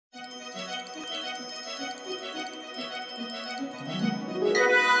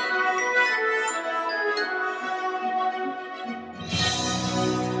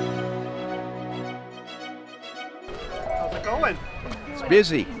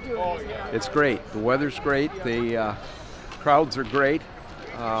Busy. It's great. The weather's great. The crowds are great.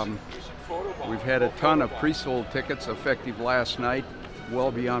 We've had a ton of pre-sold tickets effective last night, well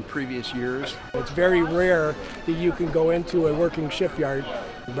beyond previous years. It's very rare that you can go into a working shipyard,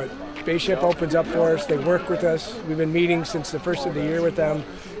 but Spaceship opens up for us. They work with us. We've been meeting since the first of the year with them,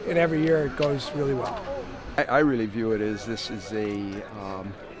 and every year it goes really well. I really view it as this is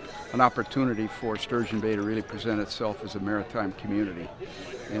an opportunity for Sturgeon Bay to really present itself as a maritime community.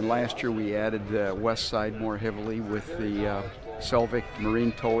 And last year we added the west side more heavily with the Selvik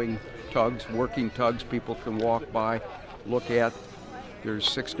marine towing tugs, working tugs people can walk by, look at. There's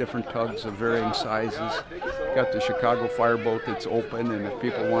 6 different tugs of varying sizes. Got the Chicago Fireboat that's open, and if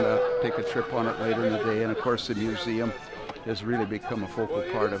people want to take a trip on it later in the day, and of course the museum has really become a focal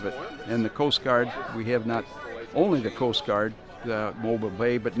part of it. And the Coast Guard, we have not only the Coast Guard, the Mobile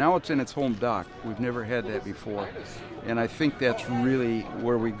Bay, but now it's in its home dock. We've never had that before. And I think that's really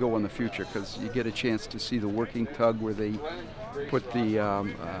where we go in the future, because you get a chance to see the working tug where they put the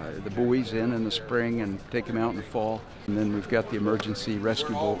buoys in the spring and take them out in the fall. And then we've got the emergency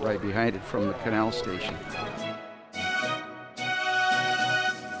rescue boat right behind it from the canal station.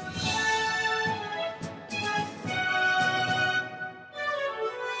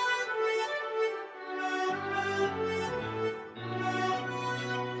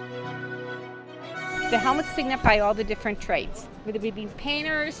 The helmets signify all the different trades, whether we be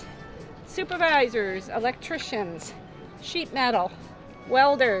painters, supervisors, electricians, sheet metal,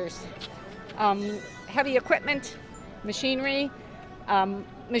 welders, heavy equipment, machinery,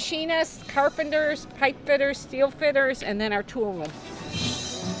 machinists, carpenters, pipe fitters, steel fitters, and then our tool room.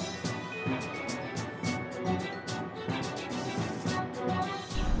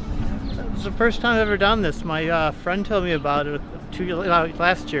 It's the first time I've ever done this. My friend told me about it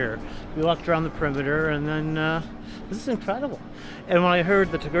last year. We walked around the perimeter, and then this is incredible. And when I heard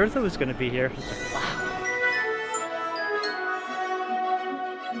that Together was going to be here, I was like, wow.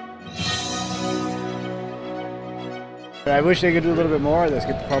 I wish they could do a little bit more. Let's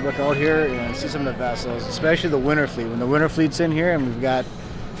get the public out here and see some of the vessels, especially the winter fleet. When the winter fleet's in here and we've got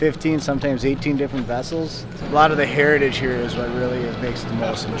 15, sometimes 18 different vessels, a lot of the heritage here is what really makes it the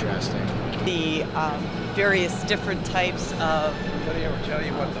most interesting. The various different types of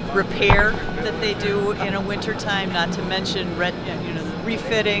repair that they do in a wintertime, not to mention the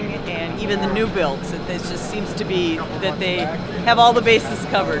refitting and even the new builds. It just seems to be that they have all the bases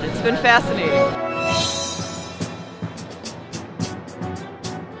covered. It's been fascinating.